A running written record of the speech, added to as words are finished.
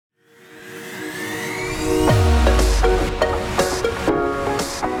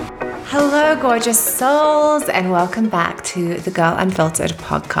Hello, gorgeous souls, and welcome back to the Girl Unfiltered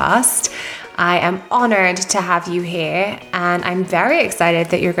podcast. I am honored to have you here, and I'm very excited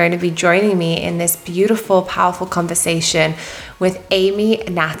that you're going to be joining me in this beautiful, powerful conversation with Amy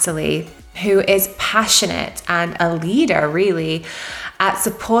Natalie, who is passionate and a leader, really, at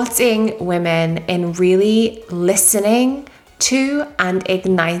supporting women in really listening to and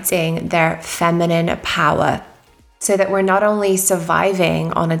igniting their feminine power, so that we're not only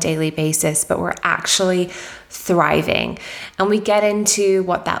surviving on a daily basis, but we're actually thriving. And we get into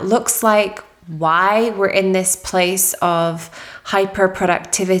what that looks like, why we're in this place of hyper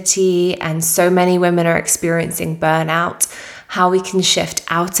productivity, and so many women are experiencing burnout, how we can shift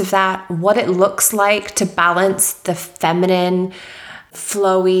out of that, what it looks like to balance the feminine,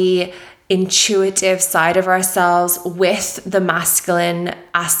 flowy, intuitive side of ourselves with the masculine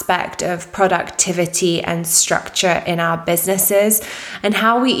aspect of productivity and structure in our businesses, and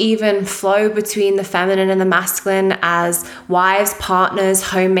how we even flow between the feminine and the masculine as wives, partners,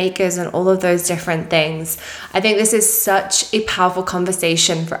 homemakers, and all of those different things. I think this is such a powerful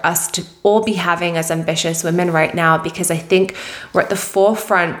conversation for us to all be having as ambitious women right now, because I think we're at the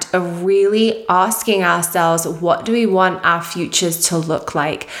forefront of really asking ourselves, what do we want our futures to look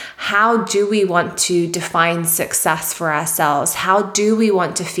like? How do we want to define success for ourselves? How do we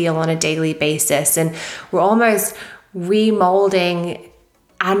want to feel on a daily basis? And we're almost remolding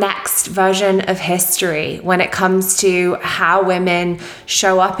our next version of history when it comes to how women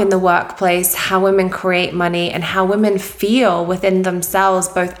show up in the workplace, how women create money, and how women feel within themselves,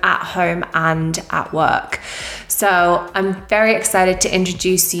 both at home and at work. So I'm very excited to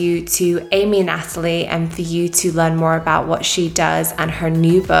introduce you to Amy Natalie and for you to learn more about what she does and her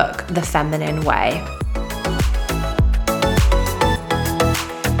new book, The Feminine Way.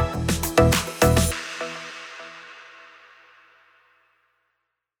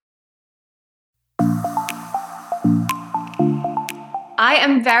 I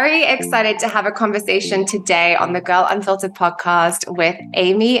am very excited to have a conversation today on the Girl Unfiltered podcast with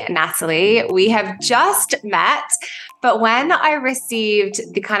Amy Natalie. We have just met, but when I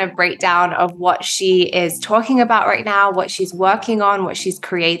received the kind of breakdown of what she is talking about right now, what she's working on, what she's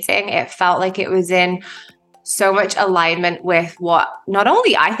creating, it felt like it was in so much alignment with what not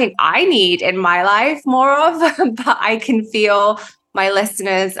only I think I need in my life more of, but I can feel my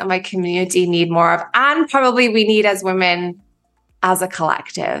listeners and my community need more of, and probably we need as women as a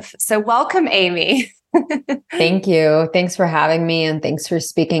collective. So welcome, Amy. Thank you. Thanks for having me, and thanks for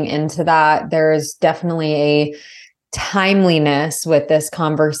speaking into that. There's definitely a timeliness with this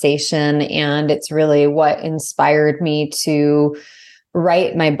conversation, and it's really what inspired me to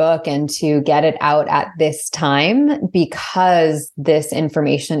write my book and to get it out at this time, because this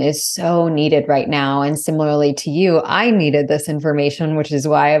information is so needed right now. And similarly to you, I needed this information, which is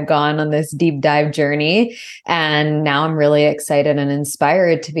why I've gone on this deep dive journey. And now I'm really excited and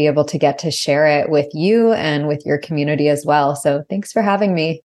inspired to be able to get to share it with you and with your community as well. So thanks for having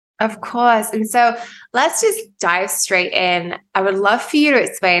me. Of course. And so let's just dive straight in. I would love for you to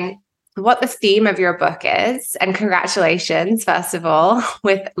explain what the theme of your book is. And congratulations, first of all,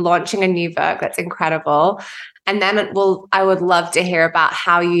 with launching a new book. That's incredible. And then I would love to hear about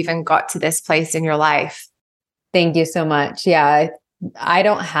how you even got to this place in your life. Thank you so much. Yeah, I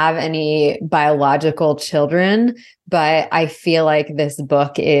don't have any biological children, but I feel like this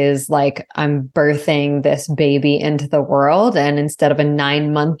book is like I'm birthing this baby into the world. And instead of a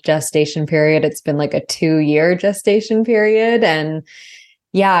 9-month gestation period, it's been like a 2-year gestation period. And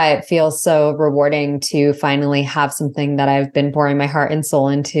yeah, it feels so rewarding to finally have something that I've been pouring my heart and soul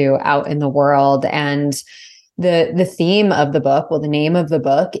into out in the world. And the theme of the book, well, the name of the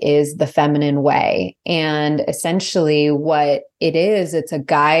book is The Feminine Way. And essentially what it is, it's a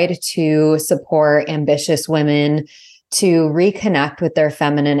guide to support ambitious women to reconnect with their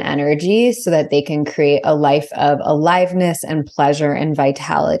feminine energy so that they can create a life of aliveness and pleasure and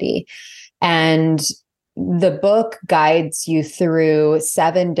vitality. And the book guides you through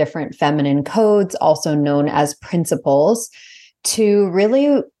 7 different feminine codes, also known as principles, to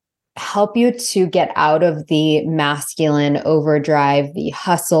really help you to get out of the masculine overdrive, the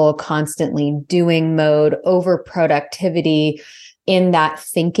hustle, constantly doing mode, over productivity, in that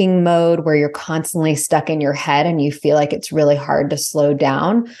thinking mode where you're constantly stuck in your head and you feel like it's really hard to slow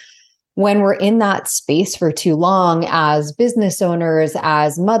down. When we're in that space for too long as business owners,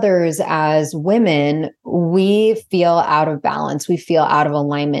 as mothers, as women, we feel out of balance. We feel out of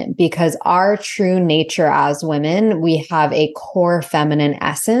alignment because our true nature as women, we have a core feminine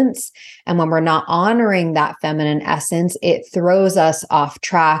essence. And when we're not honoring that feminine essence, it throws us off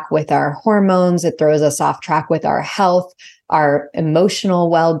track with our hormones. It throws us off track with our health, our emotional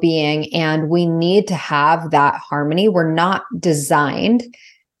well-being. And we need to have that harmony. We're not designed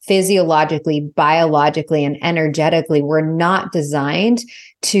physiologically, biologically, and energetically. We're not designed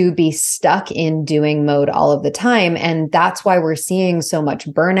to be stuck in doing mode all of the time. And that's why we're seeing so much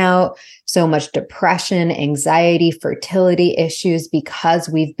burnout, so much depression, anxiety, fertility issues, because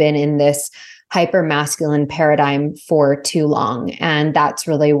we've been in this hyper masculine paradigm for too long. And that's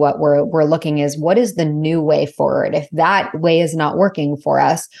really what we're looking is, what is the new way forward? If that way is not working for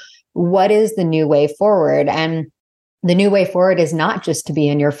us, what is the new way forward? And the new way forward is not just to be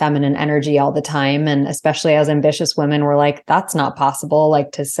in your feminine energy all the time. And especially as ambitious women, we're like, that's not possible.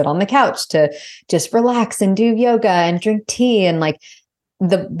 Like to sit on the couch, to just relax and do yoga and drink tea. And like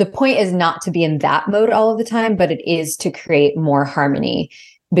the point is not to be in that mode all of the time, but it is to create more harmony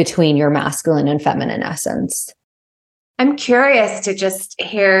between your masculine and feminine essence. I'm curious to just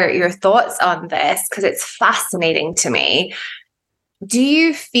hear your thoughts on this because it's fascinating to me. Do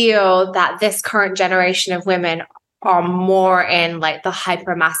you feel that this current generation of women are more in like the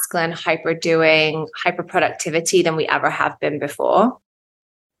hyper masculine, hyper doing, hyper productivity than we ever have been before?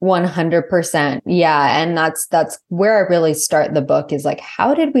 100%. Yeah. And that's where I really start the book is like,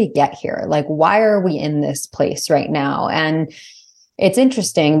 how did we get here? Like, why are we in this place right now? And it's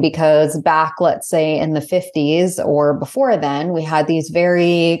interesting because back, let's say in the 50s or before then, we had these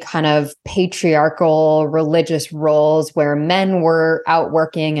very kind of patriarchal religious roles where men were out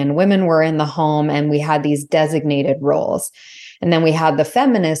working and women were in the home, and we had these designated roles. And then we had the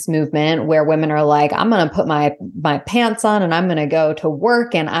feminist movement where women are like, I'm going to put my pants on and I'm going to go to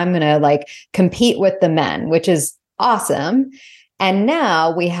work and I'm going to like compete with the men, which is awesome. And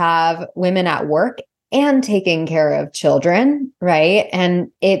now we have women at work and taking care of children, right? And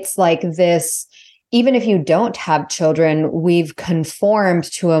it's like this, even if you don't have children, we've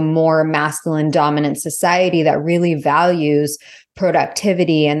conformed to a more masculine dominant society that really values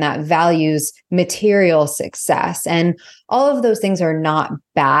productivity and that values material success. And all of those things are not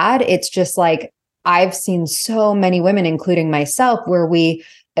bad. It's just like, I've seen so many women, including myself, where we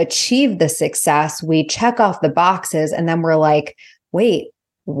achieve the success, we check off the boxes, and then we're like, wait,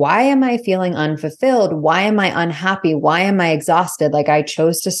 why am I feeling unfulfilled? Why am I unhappy? Why am I exhausted? Like I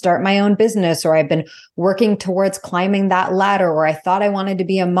chose to start my own business, or I've been working towards climbing that ladder, or I thought I wanted to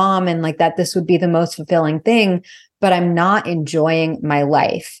be a mom and like that this would be the most fulfilling thing, but I'm not enjoying my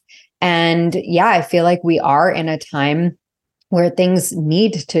life. And yeah, I feel like we are in a time where things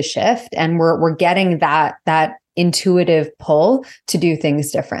need to shift, and we're getting that intuitive pull to do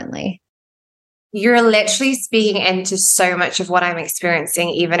things differently. You're literally speaking into so much of what I'm experiencing,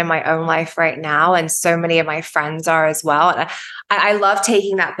 even in my own life right now. And so many of my friends are as well. And I love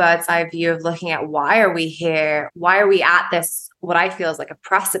taking that bird's eye view of looking at why are we here? Why are we at this, what I feel is like a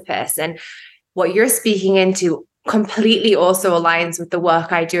precipice? And what you're speaking into completely also aligns with the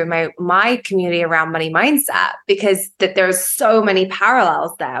work I do in my community around money mindset, because that there's so many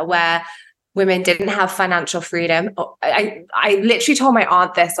parallels there where women didn't have financial freedom. I literally told my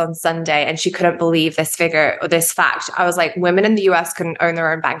aunt this on Sunday and she couldn't believe this figure or this fact. I was like, women in the US couldn't own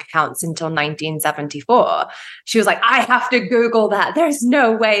their own bank accounts until 1974. She was like, I have to Google that. There's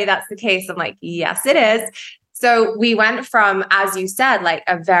no way that's the case. I'm like, yes, it is. So we went from, as you said, like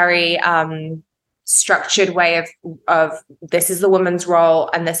a very structured way of this is the woman's role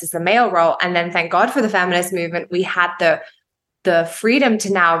and this is the male role. And then thank God for the feminist movement, we had the freedom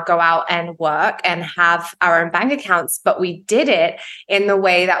to now go out and work and have our own bank accounts, but we did it in the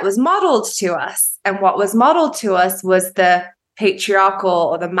way that was modeled to us. And what was modeled to us was the patriarchal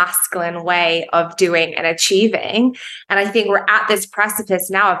or the masculine way of doing and achieving. And I think we're at this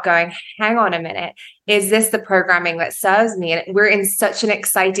precipice now of going, hang on a minute, is this the programming that serves me? And we're in such an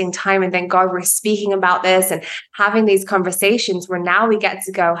exciting time. And thank God we're speaking about this and having these conversations where now we get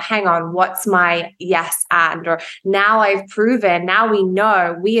to go, hang on, what's my yes and? Or now I've proven, now we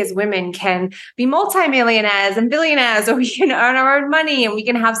know we as women can be multimillionaires and billionaires, or we can earn our own money and we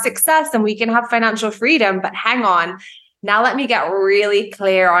can have success and we can have financial freedom. But hang on, now let me get really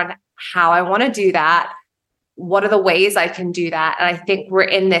clear on how I want to do that. What are the ways I can do that? And I think we're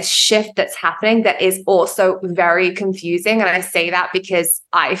in this shift that's happening that is also very confusing. And I say that because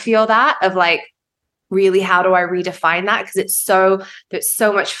I feel that of like, really, how do I redefine that? Because there's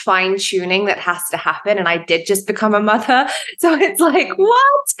so much fine tuning that has to happen. And I did just become a mother. So it's like,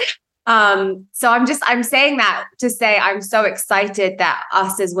 what? So I'm saying that to say I'm so excited that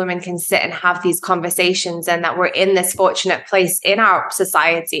us as women can sit and have these conversations, and that we're in this fortunate place in our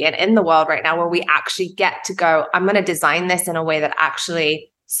society and in the world right now where we actually get to go, I'm going to design this in a way that actually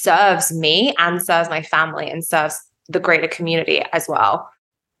serves me and serves my family and serves the greater community as well.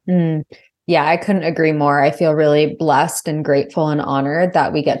 Yeah, Yeah, I couldn't agree more. I feel really blessed and grateful and honored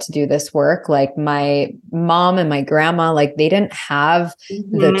that we get to do this work. Like my mom and my grandma, like they didn't have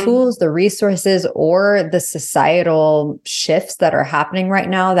the tools, the resources, or the societal shifts that are happening right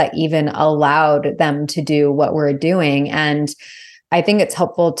now that even allowed them to do what we're doing. And I think it's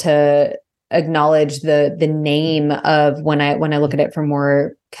helpful to acknowledge the name of when I look at it from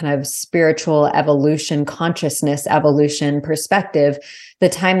more kind of spiritual evolution, consciousness evolution perspective, the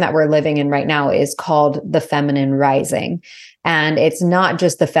time that we're living in right now is called the feminine rising. And it's not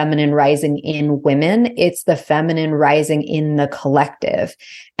just the feminine rising in women, it's the feminine rising in the collective.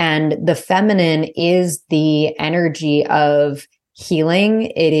 And the feminine is the energy of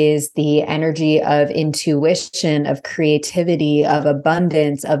healing. It is the energy of intuition, of creativity, of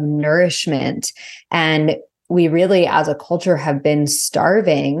abundance, of nourishment. And we really, as a culture, have been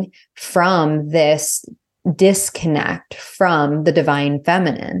starving from this disconnect from the divine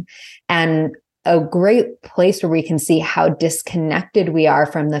feminine. And a great place where we can see how disconnected we are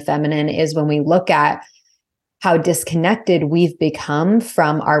from the feminine is when we look at how disconnected we've become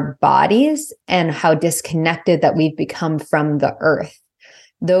from our bodies and how disconnected that we've become from the earth.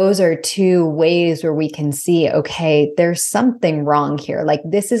 Those are two ways where we can see, okay, there's something wrong here. Like,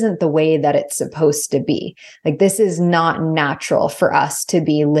 this isn't the way that it's supposed to be. Like, this is not natural for us to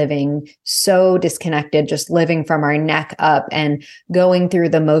be living so disconnected, just living from our neck up and going through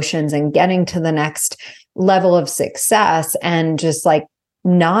the motions and getting to the next level of success and just like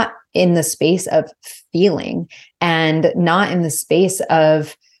not in the space of feeling and not in the space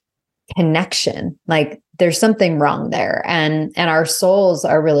of connection. Like, there's something wrong there. And our souls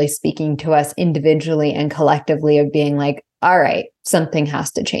are really speaking to us individually and collectively of being like, all right, something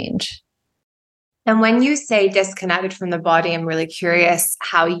has to change. And when you say disconnected from the body, I'm really curious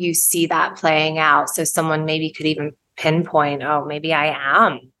how you see that playing out. So someone maybe could even pinpoint, oh, maybe I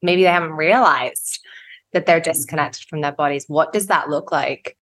am. Maybe they haven't realized that they're disconnected from their bodies. What does that look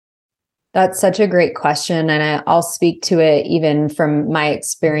like? That's such a great question. And I'll speak to it even from my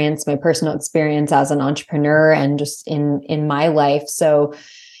experience, my personal experience as an entrepreneur and just in my life. So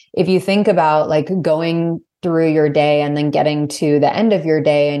if you think about like going through your day and then getting to the end of your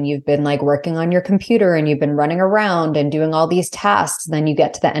day and you've been like working on your computer and you've been running around and doing all these tasks, then you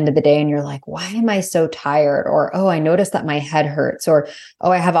get to the end of the day and you're like, why am I so tired? Or, oh, I noticed that my head hurts. Or, oh,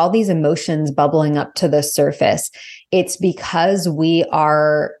 I have all these emotions bubbling up to the surface. It's because we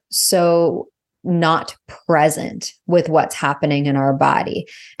are so not present with what's happening in our body.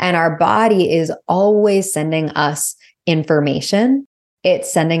 And our body is always sending us information.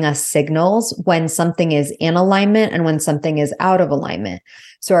 It's sending us signals when something is in alignment and when something is out of alignment.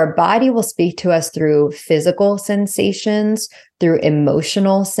 So our body will speak to us through physical sensations, through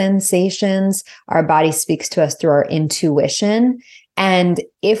emotional sensations. Our body speaks to us through our intuition. And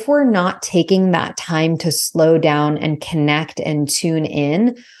if we're not taking that time to slow down and connect and tune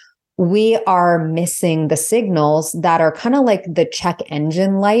in, we are missing the signals that are kind of like the check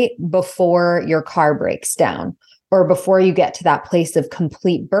engine light before your car breaks down, or before you get to that place of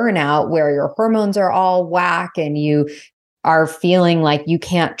complete burnout where your hormones are all whack and you are feeling like you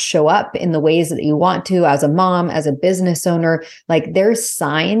can't show up in the ways that you want to as a mom, as a business owner. Like, there's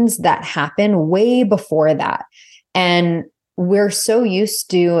signs that happen way before that. And we're so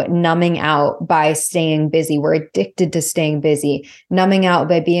used to numbing out by staying busy. We're addicted to staying busy, numbing out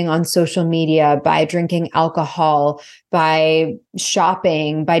by being on social media, by drinking alcohol, by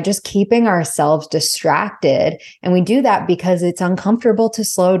shopping, by just keeping ourselves distracted. And we do that because it's uncomfortable to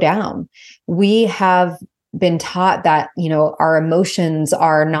slow down. We have been taught that, our emotions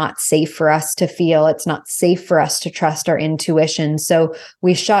are not safe for us to feel. It's not safe for us to trust our intuition. So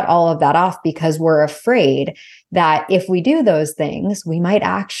we shut all of that off because we're afraid that if we do those things, we might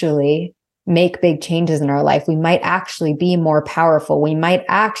actually make big changes in our life. We might actually be more powerful. We might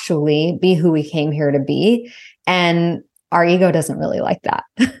actually be who we came here to be. And our ego doesn't really like that.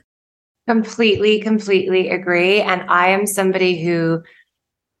 Completely agree. And I am somebody who,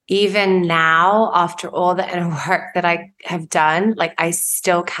 even now, after all the inner work that I have done, like, I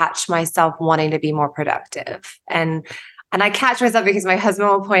still catch myself wanting to be more productive. And I catch myself because my husband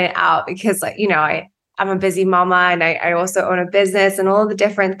will point it out because, like, I'm a busy mama and I also own a business and all the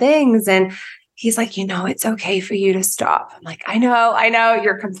different things. And he's like, it's okay for you to stop. I'm like, I know,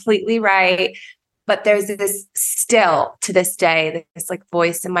 you're completely right. But there's this still to this day, this like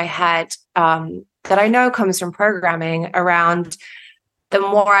voice in my head that I know comes from programming around the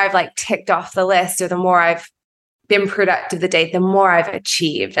more I've like ticked off the list or the more I've been productive the day, the more I've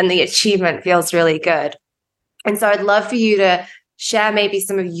achieved. And the achievement feels really good. And so I'd love for you to share maybe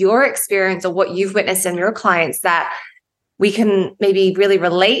some of your experience or what you've witnessed in your clients that we can maybe really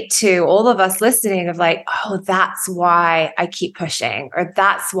relate to, all of us listening, of like, oh, that's why I keep pushing, or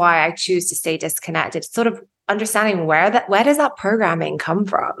that's why I choose to stay disconnected. Sort of understanding where does that programming come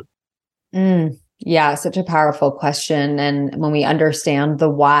from? Yeah, such a powerful question. And when we understand the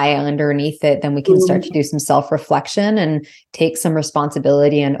why underneath it, then we can start to do some self-reflection and take some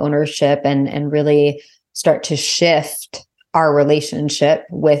responsibility and ownership, and really start to shift our relationship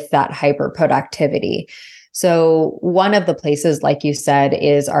with that hyperproductivity. So one of the places, like you said,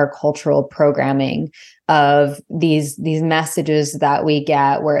 is our cultural programming of these messages that we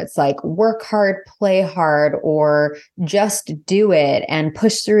get, where it's like, work hard, play hard, or just do it and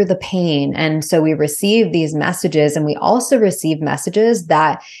push through the pain. And so we receive these messages, and we also receive messages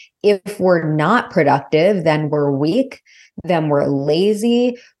that if we're not productive, then we're weak, then we're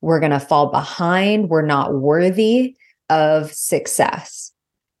lazy, we're going to fall behind, we're not worthy of success.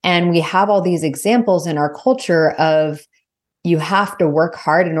 And we have all these examples in our culture of, you have to work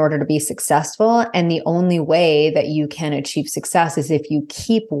hard in order to be successful. And the only way that you can achieve success is if you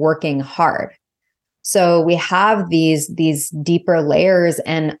keep working hard. So we have these deeper layers,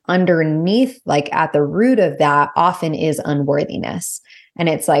 and underneath, like at the root of that, often is unworthiness. And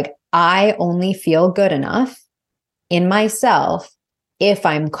it's like, I only feel good enough in myself if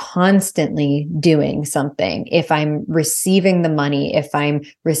I'm constantly doing something, if I'm receiving the money, if I'm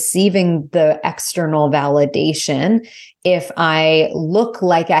receiving the external validation, if I look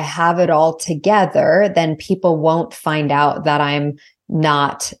like I have it all together, then people won't find out that I'm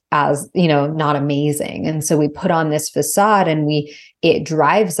not not amazing. And so we put on this facade, and it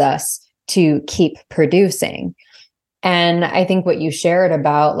drives us to keep producing. And I think what you shared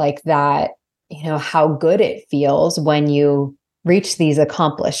about like that, how good it feels when you reach these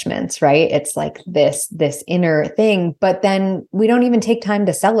accomplishments, right? It's like this inner thing, but then we don't even take time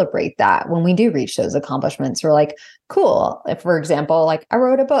to celebrate that when we do reach those accomplishments. We're like, cool. If, for example, like, I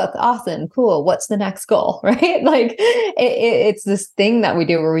wrote a book, awesome, cool. What's the next goal, right? Like it's this thing that we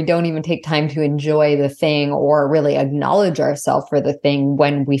do where we don't even take time to enjoy the thing or really acknowledge ourselves for the thing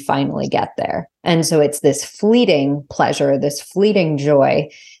when we finally get there. And so it's this fleeting pleasure, this fleeting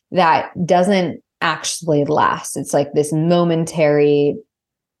joy that doesn't actually last. It's like this momentary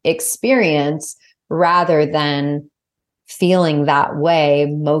experience rather than feeling that way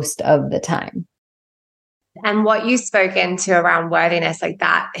most of the time. And what you spoke into around worthiness, like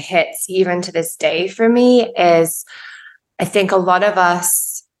that hits even to this day for me, is I think a lot of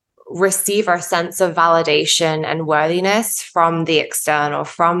us receive our sense of validation and worthiness from the external,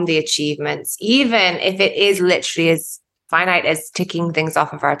 from the achievements, even if it is literally as finite as ticking things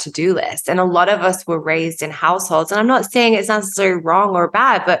off of our to-do list. And a lot of us were raised in households, and I'm not saying it's necessarily wrong or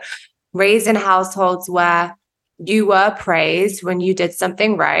bad, but raised in households where you were praised when you did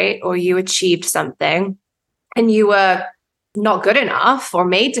something right or you achieved something, and you were not good enough or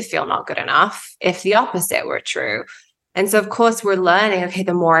made to feel not good enough if the opposite were true. And so, of course, we're learning, okay,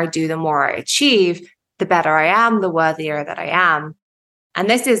 the more I do, the more I achieve, the better I am, the worthier that I am. And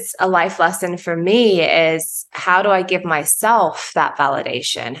this is a life lesson for me, is how do I give myself that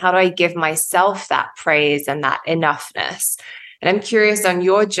validation? How do I give myself that praise and that enoughness? And I'm curious on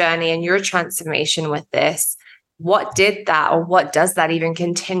your journey and your transformation with this. What did that, or what does that even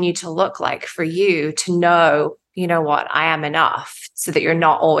continue to look like for you to know, you know what, I am enough, so that you're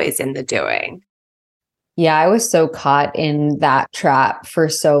not always in the doing? Yeah, I was so caught in that trap for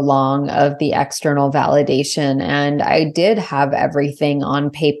so long of the external validation. And I did have everything on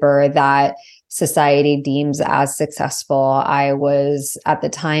paper that society deems as successful. I was at the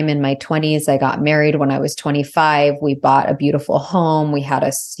time in my 20s. I got married when I was 25. We bought a beautiful home. We had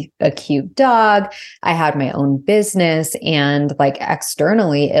a cute dog. I had my own business. And like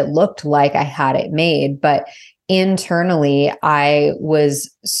externally, it looked like I had it made. But internally, I was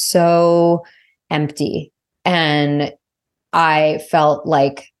so empty, and I felt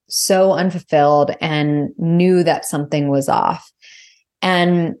like so unfulfilled and knew that something was off.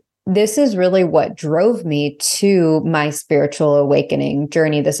 And this is really what drove me to my spiritual awakening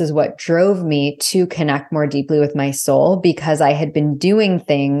journey. This is what drove me to connect more deeply with my soul, because I had been doing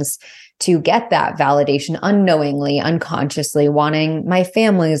things to get that validation unknowingly, unconsciously, wanting my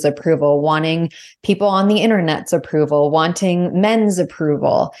family's approval, wanting people on the internet's approval, wanting men's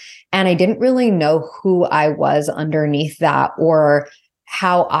approval. And I didn't really know who I was underneath that, or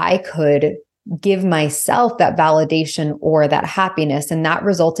how I could give myself that validation or that happiness. And that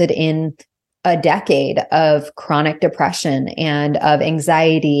resulted in a decade of chronic depression and of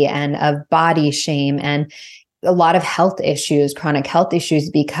anxiety and of body shame and a lot of health issues, chronic health issues,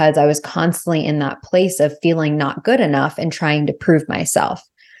 because I was constantly in that place of feeling not good enough and trying to prove myself.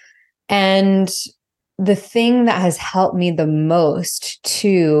 And the thing that has helped me the most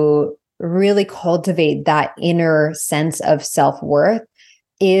to really cultivate that inner sense of self-worth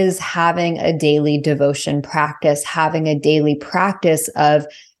is having a daily devotion practice, having a daily practice of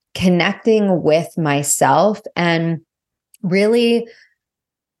connecting with myself and really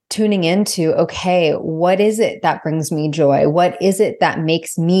tuning into, okay, what is it that brings me joy? What is it that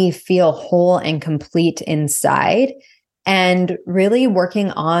makes me feel whole and complete inside? And really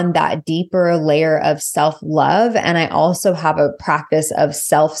working on that deeper layer of self-love. And I also have a practice of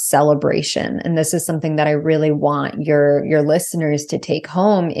self-celebration. And this is something that I really want your listeners to take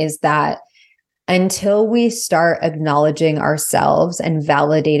home, is that until we start acknowledging ourselves and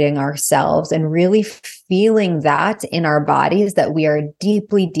validating ourselves and really feeling that in our bodies, that we are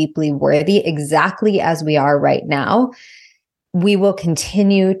deeply, deeply worthy exactly as we are right now, we will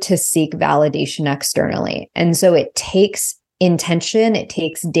continue to seek validation externally. And so it takes intention, it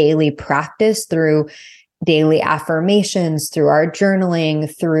takes daily practice through daily affirmations, through our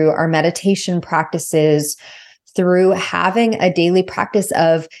journaling, through our meditation practices, through having a daily practice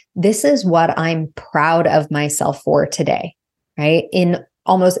of, this is what I'm proud of myself for today, right? In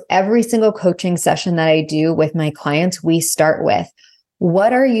almost every single coaching session that I do with my clients, we start with,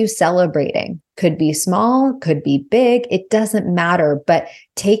 what are you celebrating? Could be small, could be big, it doesn't matter. But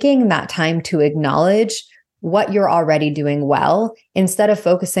taking that time to acknowledge what you're already doing well, instead of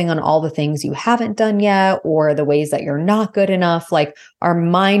focusing on all the things you haven't done yet or the ways that you're not good enough. Like, our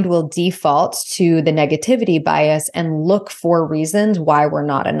mind will default to the negativity bias and look for reasons why we're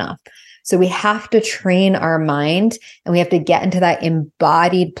not enough. So we have to train our mind, and we have to get into that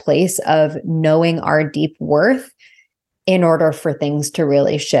embodied place of knowing our deep worth in order for things to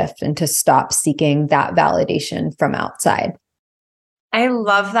really shift and to stop seeking that validation from outside. I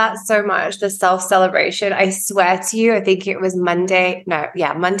love that so much, the self-celebration. I swear to you, I think it was Monday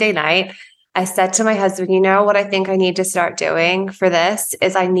night. I said to my husband, you know what I think I need to start doing for this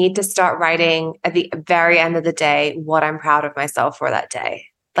is I need to start writing at the very end of the day what I'm proud of myself for that day.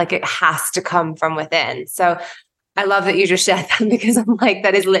 Like, it has to come from within. So I love that you just shared that, because I'm like,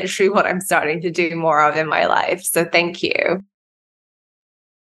 that is literally what I'm starting to do more of in my life. So thank you.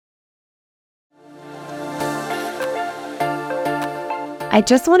 I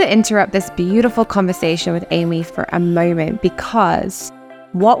just want to interrupt this beautiful conversation with Amy for a moment, because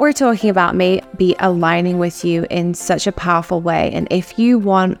what we're talking about may be aligning with you in such a powerful way. And if you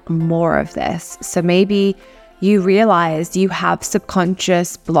want more of this, so maybe you realize you have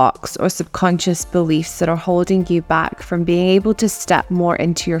subconscious blocks or subconscious beliefs that are holding you back from being able to step more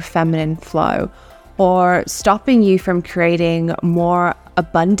into your feminine flow, or stopping you from creating more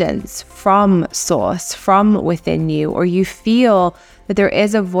abundance from source, from within you, or you feel that there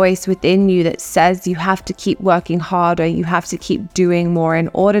is a voice within you that says you have to keep working harder, you have to keep doing more in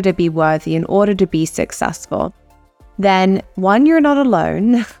order to be worthy, in order to be successful, then one, you're not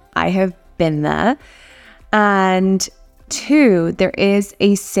alone. I have been there. And two, there is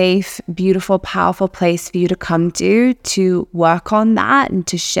a safe, beautiful, powerful place for you to come to work on that and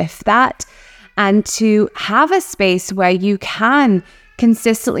to shift that, and to have a space where you can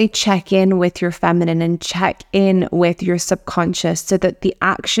consistently check in with your feminine and check in with your subconscious, so that the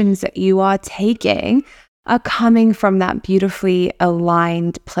actions that you are taking are coming from that beautifully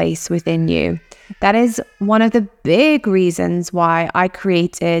aligned place within you. That is one of the big reasons why I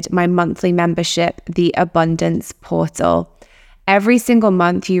created my monthly membership, the Abundance Portal. Every single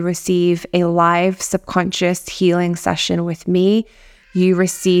month, you receive a live subconscious healing session with me. You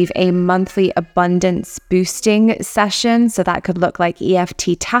receive a monthly abundance boosting session. So that could look like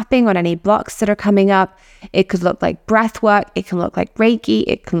EFT tapping on any blocks that are coming up. It could look like breath work. It can look like Reiki.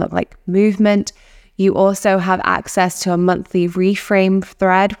 It can look like movement. You also have access to a monthly reframe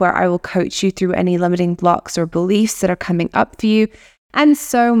thread where I will coach you through any limiting blocks or beliefs that are coming up for you, and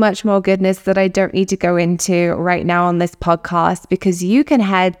so much more goodness that I don't need to go into right now on this podcast, because you can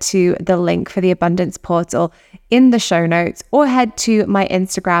head to the link for the Abundance Portal in the show notes, or head to my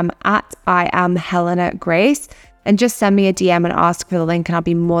Instagram at I am Helena Grace and just send me a DM and ask for the link, and I'll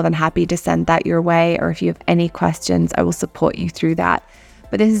be more than happy to send that your way. Or if you have any questions, I will support you through that.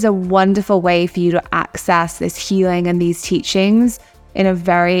 But this is a wonderful way for you to access this healing and these teachings in a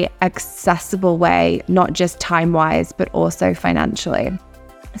very accessible way, not just time-wise, but also financially.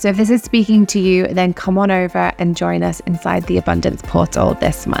 So if this is speaking to you, then come on over and join us inside the Abundance Portal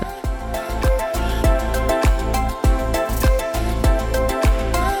this month.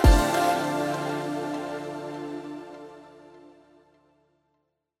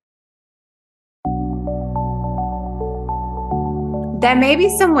 There may be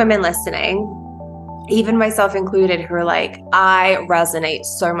some women listening even myself included, who are like, I resonate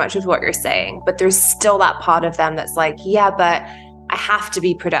so much with what you're saying, but there's still that part of them that's like, yeah, but I have to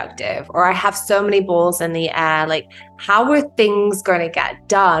be productive, or I have so many balls in the air. Like, how are things going to get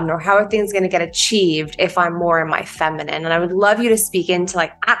done, or how are things going to get achieved if I'm more in my feminine? And I would love you to speak into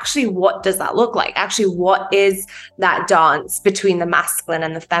like, actually, what does that look like? Actually, what is that dance between the masculine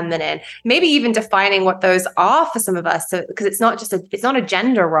and the feminine? Maybe even defining what those are for some of us. So, because it's not a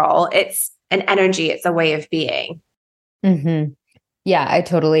gender role, it's an energy, it's a way of being. Mm-hmm. Yeah, I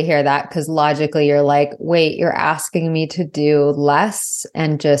totally hear that, because logically you're like, wait, you're asking me to do less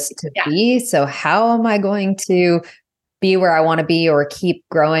and just to be. So how am I going to be where I want to be or keep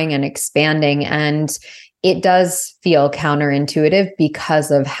growing and expanding? And it does feel counterintuitive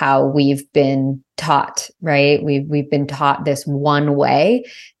because of how we've been taught, right? We've been taught this one way,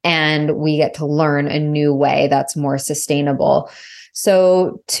 and we get to learn a new way that's more sustainable.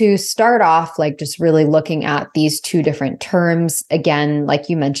 So to start off, like just really looking at these two different terms, again, like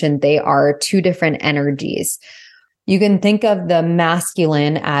you mentioned, they are two different energies. You can think of the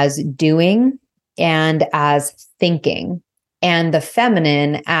masculine as doing and as thinking, and the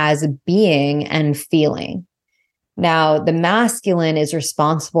feminine as being and feeling. Now, the masculine is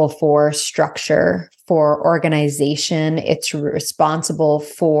responsible for structure, for organization. It's responsible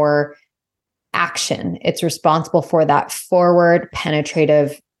for action. It's responsible for that forward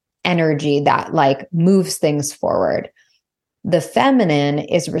penetrative energy that like moves things forward. The feminine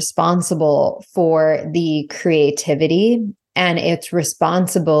is responsible for the creativity, and it's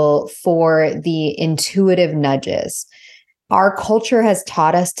responsible for the intuitive nudges. Our culture has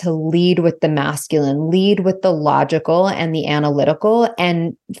taught us to lead with the masculine, lead with the logical and the analytical,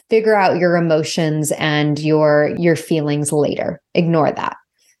 and figure out your emotions and your feelings later. Ignore that.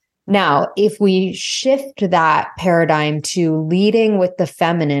 Now, if we shift that paradigm to leading with the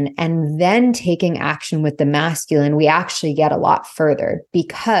feminine and then taking action with the masculine, we actually get a lot further,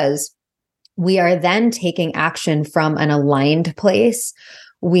 because we are then taking action from an aligned place.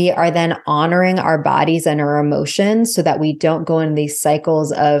 We are then honoring our bodies and our emotions so that we don't go in these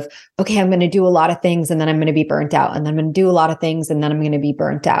cycles of, okay, I'm going to do a lot of things and then I'm going to be burnt out. And then I'm going to do a lot of things and then I'm going to be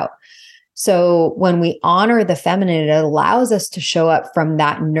burnt out. So when we honor the feminine, it allows us to show up from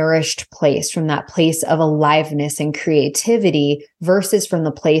that nourished place, from that place of aliveness and creativity versus from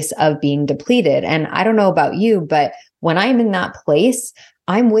the place of being depleted. And I don't know about you, but when I'm in that place,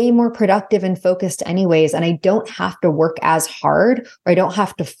 I'm way more productive and focused anyways. And I don't have to work as hard, or I don't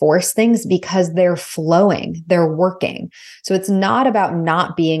have to force things, because they're flowing, they're working. So it's not about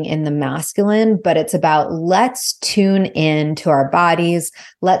not being in the masculine, but it's about, let's tune in to our bodies.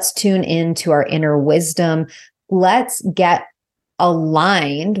 Let's tune in to our inner wisdom. Let's get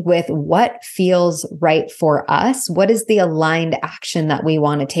aligned with what feels right for us. What is the aligned action that we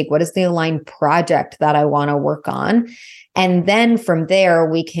want to take? What is the aligned project that I want to work on? And then from there,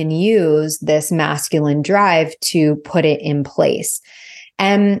 we can use this masculine drive to put it in place.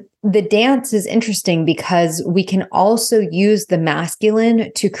 And the dance is interesting because we can also use the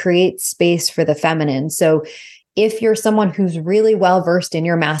masculine to create space for the feminine. So if you're someone who's really well versed in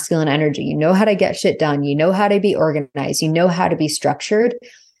your masculine energy, you know how to get shit done, you know how to be organized, you know how to be structured,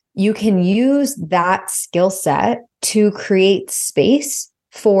 you can use that skill set to create space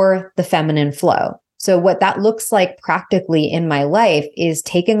for the feminine flow. So what that looks like practically in my life is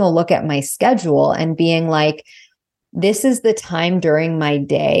taking a look at my schedule and being like, this is the time during my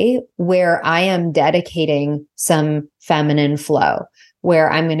day where I am dedicating some feminine flow,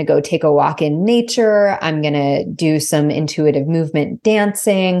 where I'm going to go take a walk in nature. I'm going to do some intuitive movement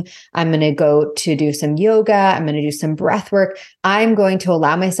dancing. I'm going to go to do some yoga. I'm going to do some breath work. I'm going to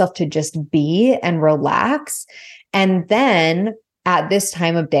allow myself to just be and relax. And then at this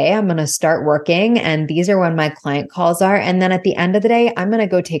time of day, I'm going to start working. And these are when my client calls are. And then at the end of the day, I'm going to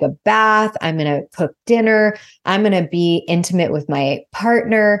go take a bath. I'm going to cook dinner. I'm going to be intimate with my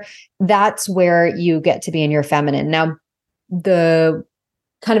partner. That's where you get to be in your feminine. Now, the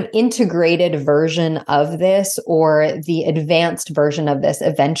kind of integrated version of this, or the advanced version of this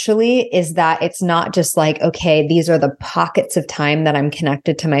eventually, is that it's not just like, okay, these are the pockets of time that I'm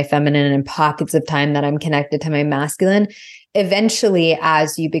connected to my feminine and pockets of time that I'm connected to my masculine. Eventually,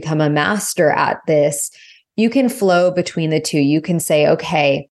 as you become a master at this, you can flow between the two. You can say,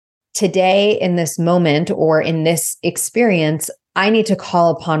 okay, today in this moment or in this experience, I need to call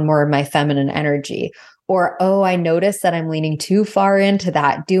upon more of my feminine energy. Or, oh, I noticed that I'm leaning too far into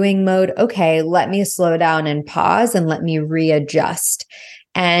that doing mode. Okay, let me slow down and pause and let me readjust.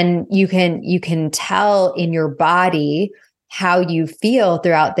 And you can tell in your body how you feel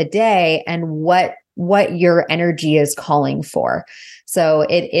throughout the day and what what your energy is calling for. So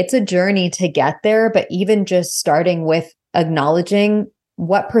it's a journey to get there, but even just starting with acknowledging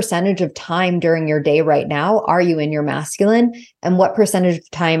what percentage of time during your day right now are you in your masculine and what percentage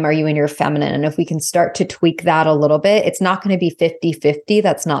of time are you in your feminine? And if we can start to tweak that a little bit, it's not going to be 50-50.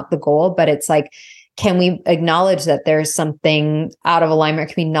 That's not the goal, but it's like, can we acknowledge that there's something out of alignment?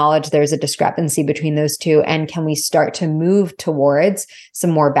 Can we acknowledge there's a discrepancy between those two? And can we start to move towards some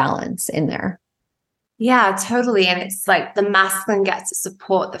more balance in there? Yeah, totally. And it's like the masculine gets to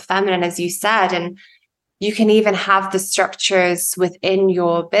support the feminine, as you said. And you can even have the structures within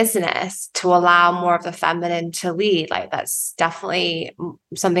your business to allow more of the feminine to lead. Like that's definitely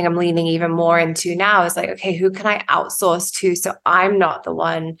something I'm leaning even more into now is like, okay, who can I outsource to so I'm not the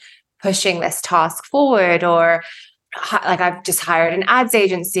one pushing this task forward? Or like I've just hired an ads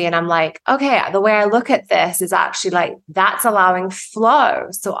agency and I'm like, okay, the way I look at this is actually like that's allowing flow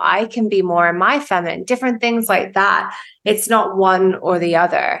so I can be more in my feminine, different things like that. It's not one or the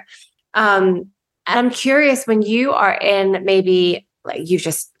other. And I'm curious, when you are in maybe like you've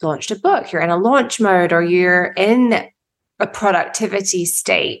just launched a book, you're in a launch mode or you're in a productivity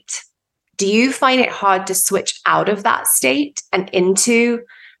state, do you find it hard to switch out of that state and into,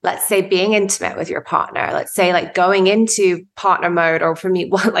 let's say, being intimate with your partner? Let's say like going into partner mode, or for me,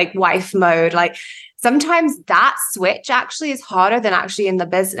 like wife mode. Like sometimes that switch actually is harder than actually in the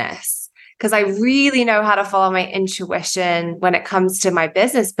business. Because I really know how to follow my intuition when it comes to my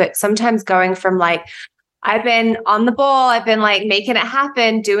business. But sometimes going from like, I've been on the ball, I've been like making it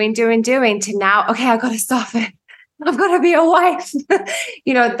happen, doing, to now, okay, I got to soften. I've got to be a wife.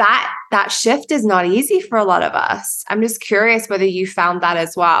 That shift is not easy for a lot of us. I'm just curious whether you found that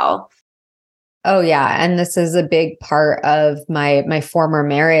as well. Oh yeah. And this is a big part of my former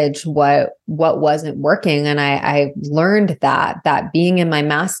marriage, what wasn't working. And I learned that being in my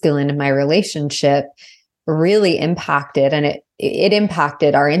masculine in my relationship really impacted, and it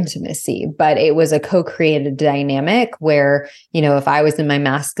impacted our intimacy, but it was a co-created dynamic where, if I was in my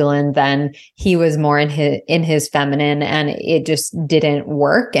masculine, then he was more in his feminine, and it just didn't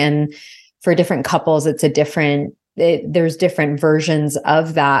work. And for different couples, there's different versions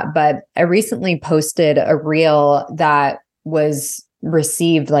of that. But I recently posted a reel that was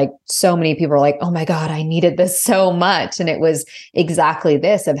received, like so many people were like, oh my God, I needed this so much. And it was exactly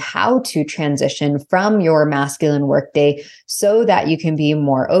this of how to transition from your masculine workday so that you can be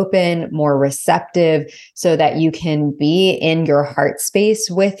more open, more receptive, so that you can be in your heart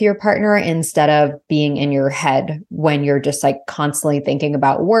space with your partner instead of being in your head when you're just like constantly thinking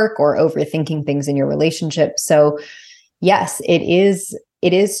about work or overthinking things in your relationship. So yes, it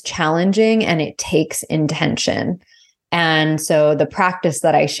is challenging and it takes intention. And so the practice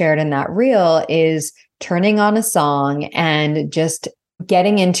that I shared in that reel is turning on a song and just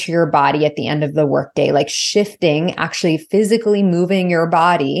getting into your body at the end of the workday, like shifting, actually physically moving your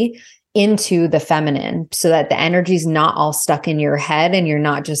body into the feminine so that the energy is not all stuck in your head and you're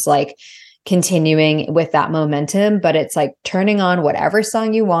not just like continuing with that momentum, but it's like turning on whatever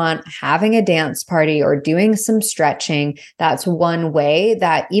song you want, having a dance party or doing some stretching. That's one way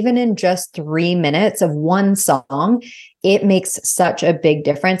that even in just 3 minutes of one song, it makes such a big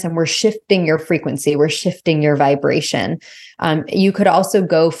difference. And we're shifting your frequency. We're shifting your vibration. You could also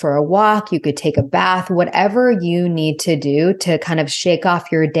go for a walk. You could take a bath, whatever you need to do to kind of shake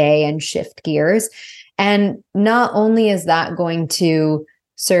off your day and shift gears. And not only is that going to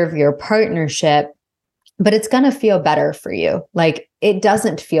serve your partnership, but it's going to feel better for you. Like it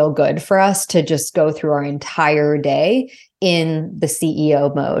doesn't feel good for us to just go through our entire day in the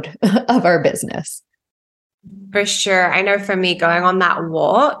CEO mode of our business. For sure. I know for me, going on that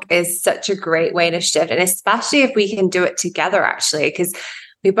walk is such a great way to shift. And especially if we can do it together, actually, because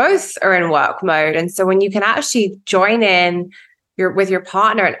we both are in work mode. And so when you can actually join in with your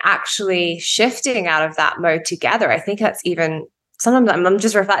partner and actually shifting out of that mode together, I think that's even sometimes I'm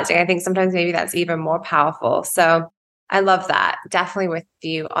just reflecting. I think sometimes maybe that's even more powerful. So I love that. Definitely with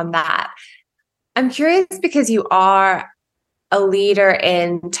you on that. I'm curious because you are a leader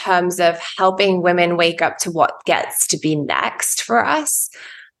in terms of helping women wake up to what gets to be next for us.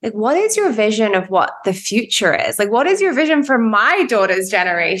 Like, what is your vision of what the future is? Like, what is your vision for my daughter's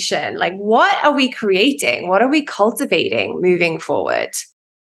generation? Like, what are we creating? What are we cultivating moving forward?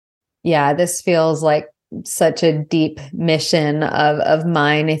 Yeah, this feels like such a deep mission of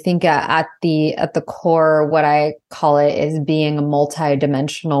mine. I think at the core, what I call it is being a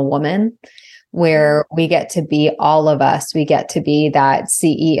multidimensional woman, where we get to be all of us. We get to be that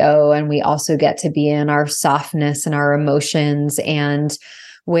CEO, and we also get to be in our softness and our emotions. And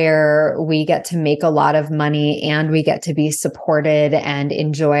where we get to make a lot of money and we get to be supported and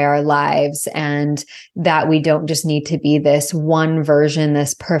enjoy our lives, and that we don't just need to be this one version,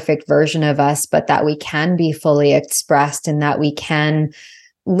 this perfect version of us, but that we can be fully expressed and that we can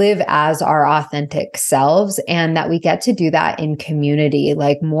live as our authentic selves, and that we get to do that in community,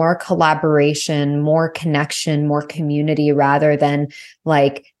 like more collaboration, more connection, more community, rather than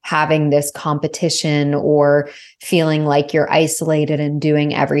like having this competition or feeling like you're isolated and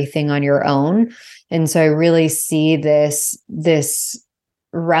doing everything on your own. And so I really see this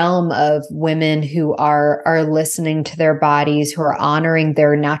realm of women who are listening to their bodies, who are honoring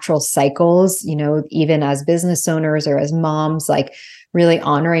their natural cycles, even as business owners or as moms, like really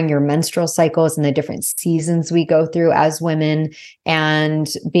honoring your menstrual cycles and the different seasons we go through as women,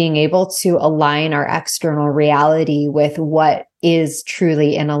 and being able to align our external reality with what is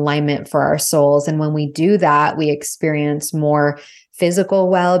truly in alignment for our souls. And when we do that, we experience more physical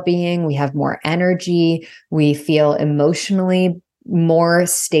well-being, we have more energy, we feel emotionally more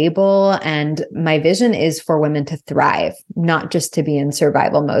stable. And my vision is for women to thrive, not just to be in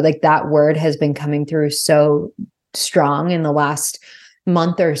survival mode. Like that word has been coming through so strong in the last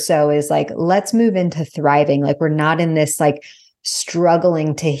month or so, is like, let's move into thriving. Like we're not in this like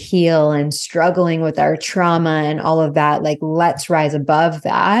struggling to heal and struggling with our trauma and all of that. Like let's rise above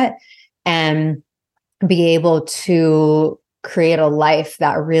that and be able to create a life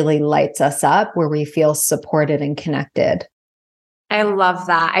that really lights us up, where we feel supported and connected. I love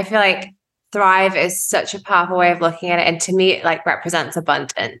that. I feel like thrive is such a powerful way of looking at it. And to me, it like represents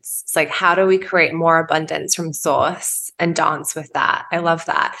abundance. It's like, how do we create more abundance from source and dance with that? I love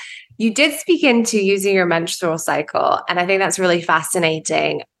that. You did speak into using your menstrual cycle, and I think that's really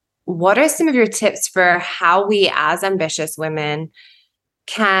fascinating. What are some of your tips for how we as ambitious women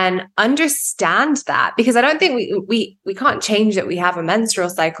can understand that? Because I don't think we can't change that we have a menstrual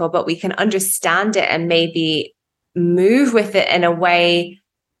cycle, but we can understand it and maybe move with it in a way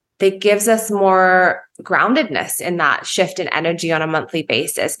that gives us more groundedness in that shift in energy on a monthly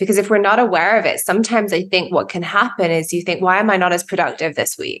basis. Because if we're not aware of it, sometimes I think what can happen is you think, why am I not as productive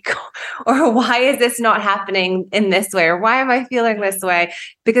this week? Or why is this not happening in this way? Or why am I feeling this way?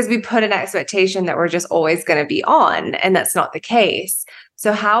 Because we put an expectation that we're just always going to be on, and that's not the case.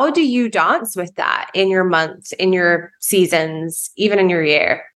 So how do you dance with that in your months, in your seasons, even in your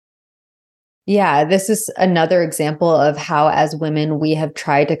year? Yeah, this is another example of how, as women, we have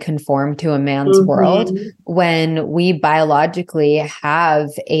tried to conform to a man's world when we biologically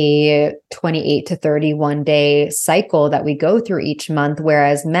have a 28 to 31 day cycle that we go through each month,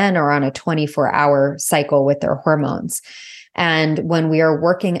 whereas men are on a 24-hour cycle with their hormones. And when we are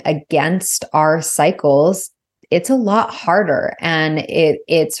working against our cycles, it's a lot harder, and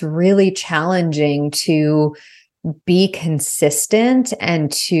it's really challenging to be consistent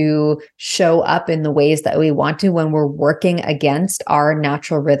and to show up in the ways that we want to when we're working against our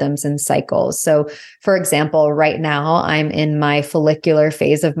natural rhythms and cycles. So, for example, right now I'm in my follicular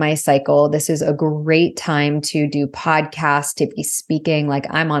phase of my cycle. This is a great time to do podcasts, to be speaking.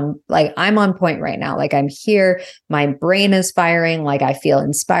 I'm on point right now. Like I'm here, my brain is firing, like I feel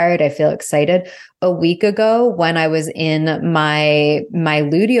inspired, I feel excited. A week ago, when I was in my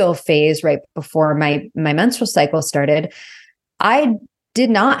luteal phase right before my menstrual cycle started, I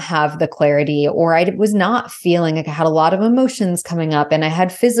did not have the clarity, or I was not feeling like I had a lot of emotions coming up, and I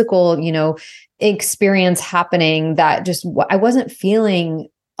had physical, experience happening that just, I wasn't feeling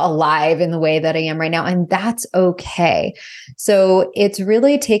alive in the way that I am right now. And that's okay. So it's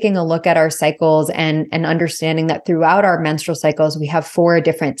really taking a look at our cycles and understanding that throughout our menstrual cycles, we have 4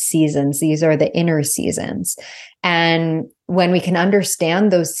 different seasons. These are the inner seasons. And when we can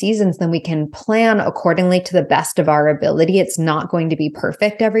understand those seasons, then we can plan accordingly to the best of our ability. It's not going to be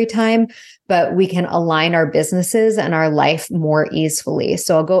perfect every time, but we can align our businesses and our life more easily.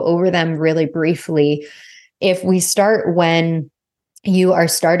 So I'll go over them really briefly. If we start when you are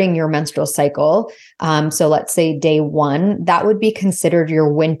starting your menstrual cycle, so let's say day 1, that would be considered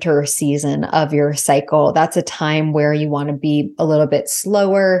your winter season of your cycle. That's a time where you want to be a little bit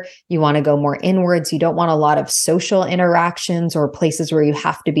slower. You want to go more inwards. You don't want a lot of social interactions or places where you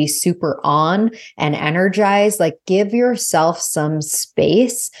have to be super on and energized. Like give yourself some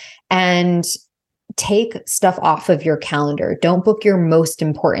space and take stuff off of your calendar. Don't book your most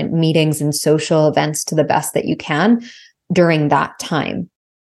important meetings and social events to the best that you can during that time.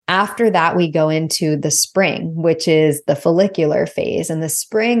 After that, we go into the spring, which is the follicular phase. And the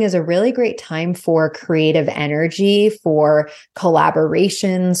spring is a really great time for creative energy, for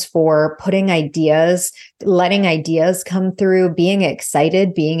collaborations, for putting ideas, letting ideas come through, being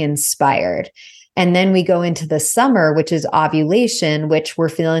excited, being inspired. And then we go into the summer, which is ovulation, which we're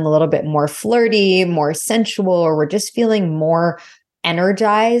feeling a little bit more flirty, more sensual, or we're just feeling more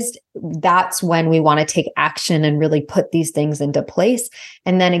energized. That's when we want to take action and really put these things into place.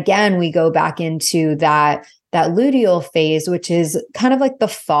 And then again, we go back into that luteal phase, which is kind of like the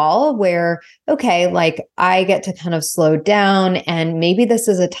fall where, okay, like I get to kind of slow down, and maybe this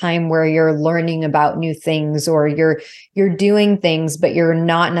is a time where you're learning about new things, or you're doing things, but you're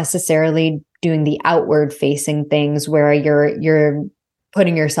not necessarily doing the outward facing things where you're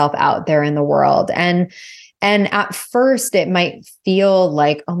putting yourself out there in the world. And at first it might feel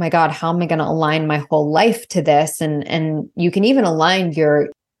like, oh my God, how am I going to align my whole life to this? And you can even align your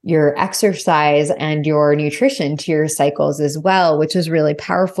exercise and your nutrition to your cycles as well, which is really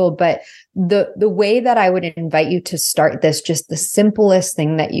powerful. But the way that I would invite you to start this, just the simplest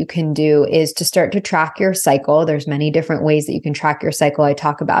thing that you can do is to start to track your cycle. There's many different ways that you can track your cycle. I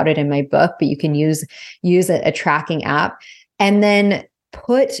talk about it in my book, but you can use a tracking app, and then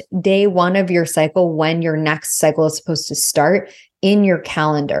put day one of your cycle, when your next cycle is supposed to start, in your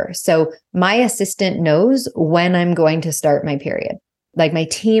calendar. So my assistant knows when I'm going to start my period. Like my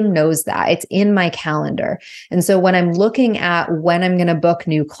team knows that it's in my calendar. And so when I'm looking at when I'm going to book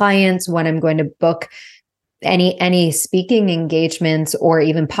new clients, when I'm going to book any speaking engagements or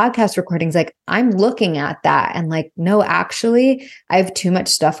even podcast recordings, like I'm looking at that and like, no, actually, I have too much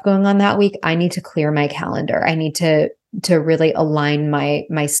stuff going on that week. I need to clear my calendar. I need to really align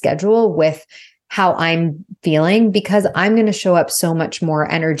my schedule with how I'm feeling, because I'm going to show up so much more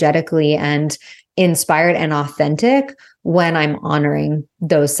energetically and inspired and authentic when I'm honoring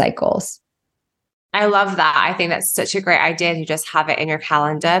those cycles. I love that. I think that's such a great idea to just have it in your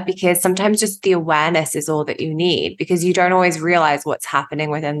calendar, because sometimes just the awareness is all that you need, because you don't always realize what's happening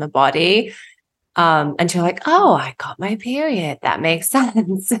within the body until you're like, oh, I got my period. That makes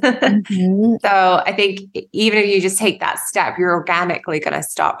sense. Mm-hmm. So I think even if you just take that step, you're organically going to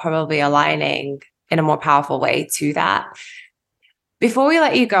start probably aligning in a more powerful way to that. Before we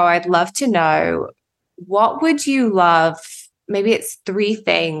let you go, I'd love to know, what would you love? Maybe it's 3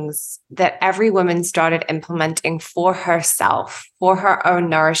 things that every woman started implementing for herself, for her own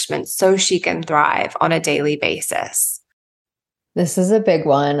nourishment, so she can thrive on a daily basis. This is a big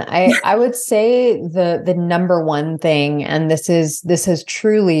one. I would say the number one thing, and this has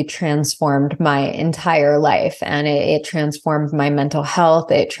truly transformed my entire life, and it transformed my mental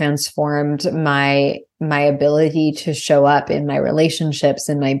health. It transformed my ability to show up in my relationships,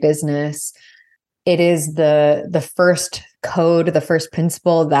 in my business. It is the first code, the first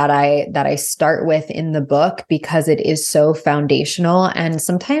principle that I start with in the book, because it is so foundational. And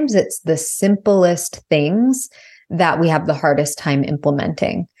sometimes it's the simplest things that we have the hardest time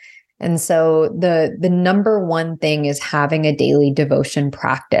implementing. And so the number one thing is having a daily devotion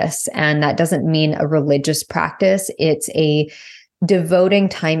practice. And that doesn't mean a religious practice. It's a devoting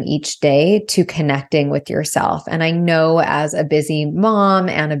time each day to connecting with yourself. And I know, as a busy mom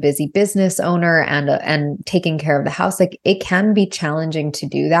and a busy business owner and taking care of the house, like it can be challenging to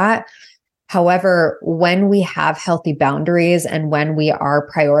do that. However, when we have healthy boundaries and when we are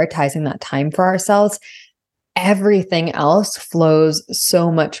prioritizing that time for ourselves, everything else flows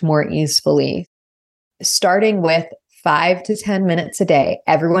so much more easily. Starting with 5 to 10 minutes a day.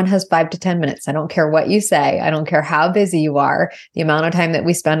 Everyone has 5 to 10 minutes. I don't care what you say. I don't care how busy you are. The amount of time that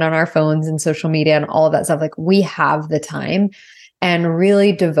we spend on our phones and social media and all of that stuff, like we have the time, and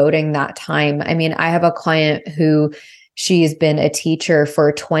really devoting that time. I mean, I have a client who, she's been a teacher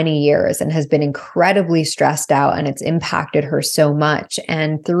for 20 years and has been incredibly stressed out, and it's impacted her so much.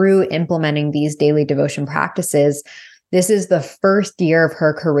 And through implementing these daily devotion practices, this is the first year of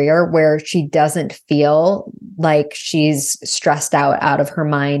her career where she doesn't feel like she's stressed out of her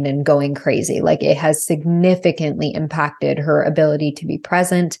mind and going crazy. Like it has significantly impacted her ability to be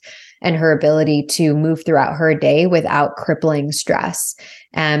present and her ability to move throughout her day without crippling stress.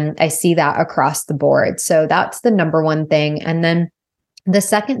 And I see that across the board. So that's the number one thing. And then the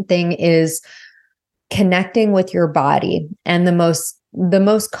second thing is connecting with your body. And the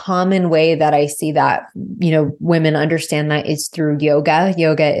most common way that I see that, women understand that is through yoga.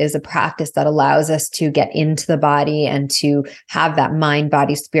 Yoga is a practice that allows us to get into the body and to have that mind,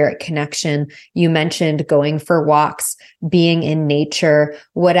 body, spirit connection. You mentioned going for walks, being in nature,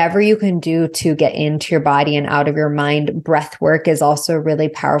 whatever you can do to get into your body and out of your mind. Breath work is also a really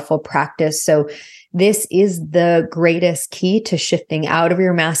powerful practice. So this is the greatest key to shifting out of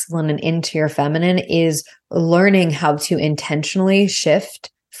your masculine and into your feminine, is learning how to intentionally shift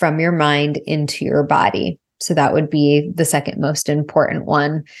from your mind into your body. So that would be the second most important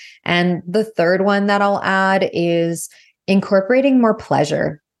one. And the third one that I'll add is incorporating more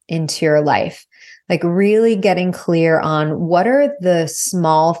pleasure into your life. like really getting clear on what are the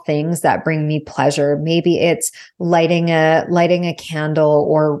small things that bring me pleasure. Maybe it's lighting a candle,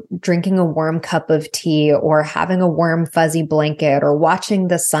 or drinking a warm cup of tea, or having a warm fuzzy blanket, or watching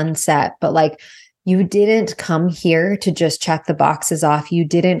the sunset. But like, you didn't come here to just check the boxes off. You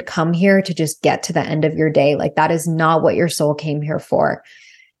didn't come here to just get to the end of your day. Like, that is not what your soul came here for.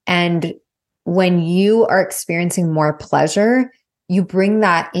 And when you are experiencing more pleasure, you bring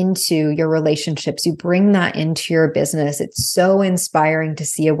that into your relationships. You bring that into your business. It's so inspiring to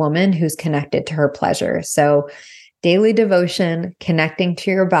see a woman who's connected to her pleasure. So daily devotion, connecting to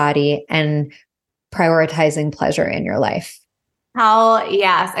your body, and prioritizing pleasure in your life. Hell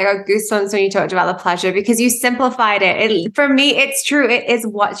yes. I got goosebumps when you talked about the pleasure, because you simplified it. For me, it's true. It is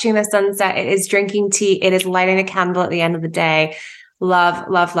watching the sunset. It is drinking tea. It is lighting a candle at the end of the day. Love,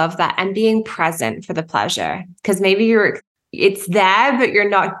 love, love that. And being present for the pleasure, because maybe it's there, but you're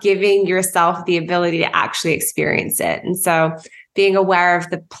not giving yourself the ability to actually experience it. And so being aware of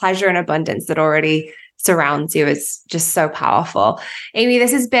the pleasure and abundance that already surrounds you is just so powerful. Amy,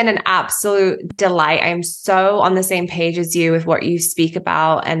 this has been an absolute delight. I'm so on the same page as you with what you speak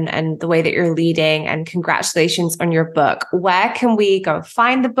about and the way that you're leading, and congratulations on your book. Where can we go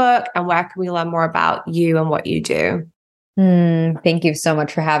find the book, and where can we learn more about you and what you do? Thank you so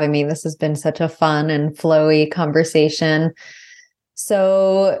much for having me. This has been such a fun and flowy conversation.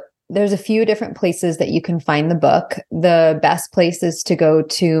 So there's a few different places that you can find the book. The best place is to go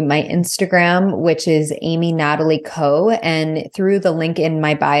to my Instagram, which is Amy Natalie Co. And through the link in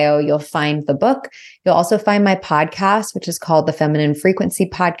my bio, you'll find the book. You'll also find my podcast, which is called the Feminine Frequency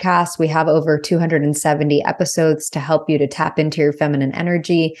Podcast. We have over 270 episodes to help you to tap into your feminine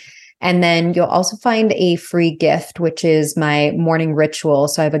energy. And then you'll also find a free gift, which is my morning ritual.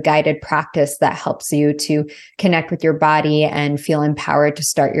 So I have a guided practice that helps you to connect with your body and feel empowered to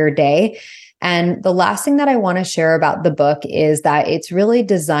start your day. And the last thing that I want to share about the book is that it's really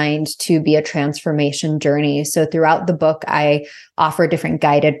designed to be a transformation journey. So throughout the book, I offer different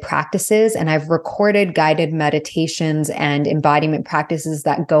guided practices, and I've recorded guided meditations and embodiment practices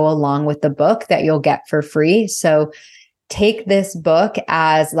that go along with the book that you'll get for free. So take this book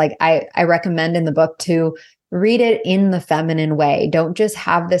as like, I recommend in the book to read it in the feminine way. Don't just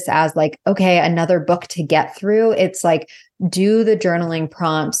have this as like, okay, another book to get through. It's like, do the journaling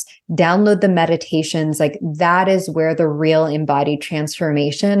prompts, download the meditations. Like, that is where the real embodied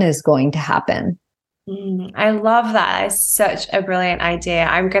transformation is going to happen. I love that. It's such a brilliant idea.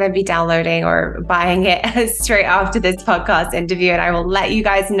 I'm going to be downloading or buying it straight after this podcast interview, and I will let you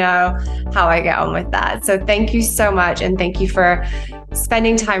guys know how I get on with that. So thank you so much. And thank you for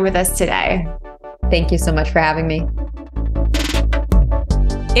spending time with us today. Thank you so much for having me.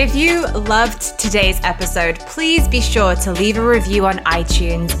 If you loved today's episode, please be sure to leave a review on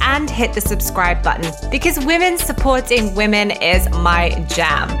iTunes and hit the subscribe button, because women supporting women is my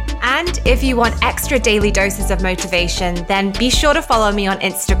jam. And if you want extra daily doses of motivation, then be sure to follow me on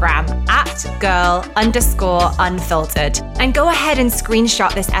Instagram @girl_unfiltered. And go ahead and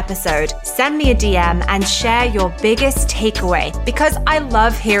screenshot this episode, send me a DM, and share your biggest takeaway, because I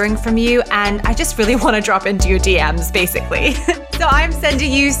love hearing from you and I just really want to drop into your DMs, basically. So I'm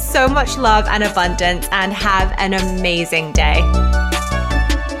sending you so much love and abundance, and have an amazing day.